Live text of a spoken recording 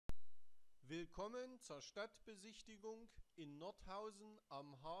Willkommen zur Stadtbesichtigung in Nordhausen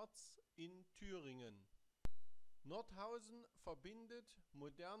am Harz in Thüringen. Nordhausen verbindet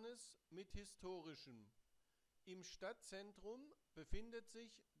Modernes mit Historischem. Im Stadtzentrum befindet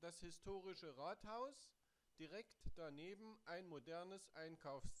sich das historische Rathaus, direkt daneben ein modernes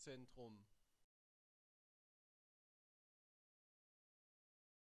Einkaufszentrum.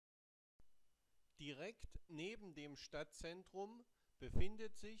 Direkt neben dem Stadtzentrum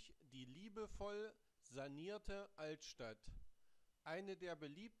befindet sich die liebevoll sanierte Altstadt, eine der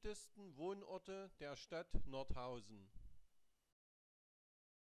beliebtesten Wohnorte der Stadt Nordhausen.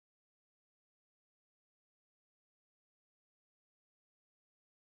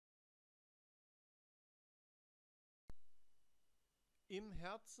 Im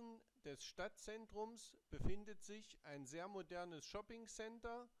Herzen des Stadtzentrums befindet sich ein sehr modernes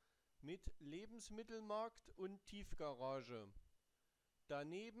Shoppingcenter mit Lebensmittelmarkt und Tiefgarage.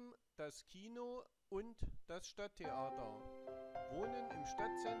 Daneben das Kino und das Stadttheater. Wohnen im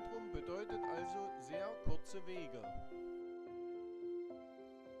Stadtzentrum bedeutet also sehr kurze Wege.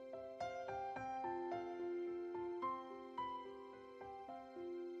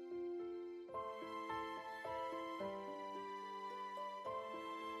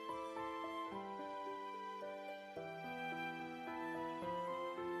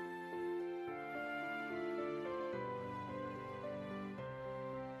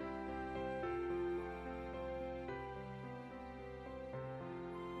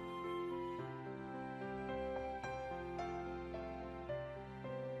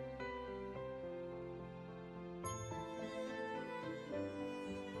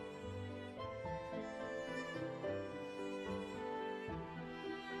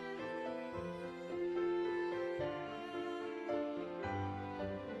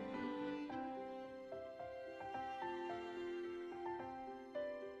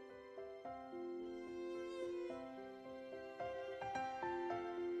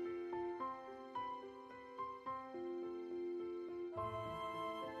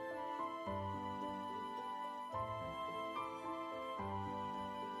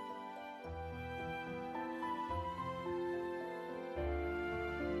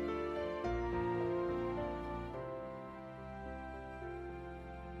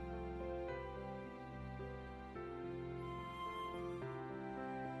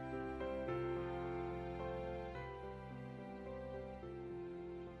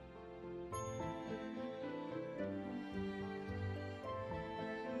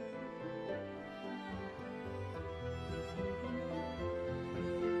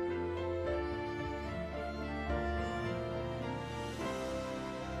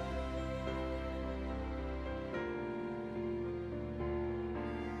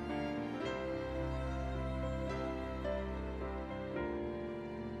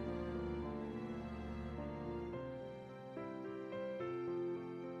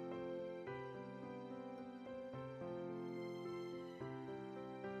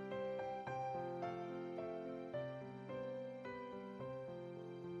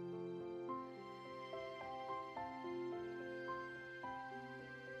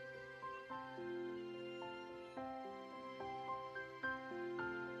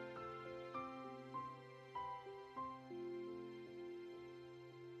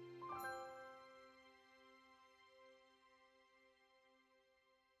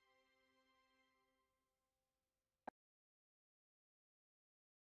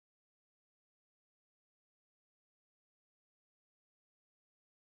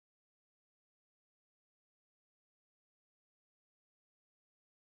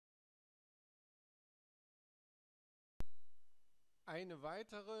 Eine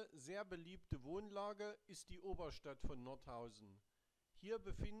weitere sehr beliebte Wohnlage ist die Oberstadt von Nordhausen. Hier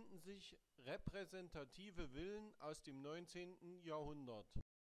befinden sich repräsentative Villen aus dem 19. Jahrhundert.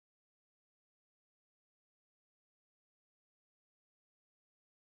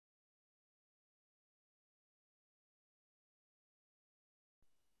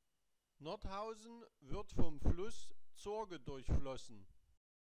 Nordhausen wird vom Fluss Zorge durchflossen.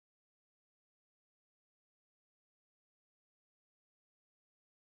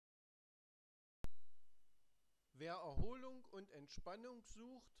 Wer Erholung und Entspannung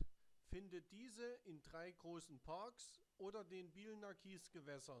sucht, findet diese in 3 großen Parks oder den Bielener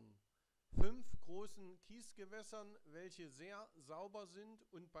Kiesgewässern. 5 großen Kiesgewässern, welche sehr sauber sind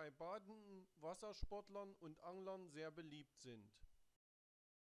und bei badenden Wassersportlern und Anglern sehr beliebt sind.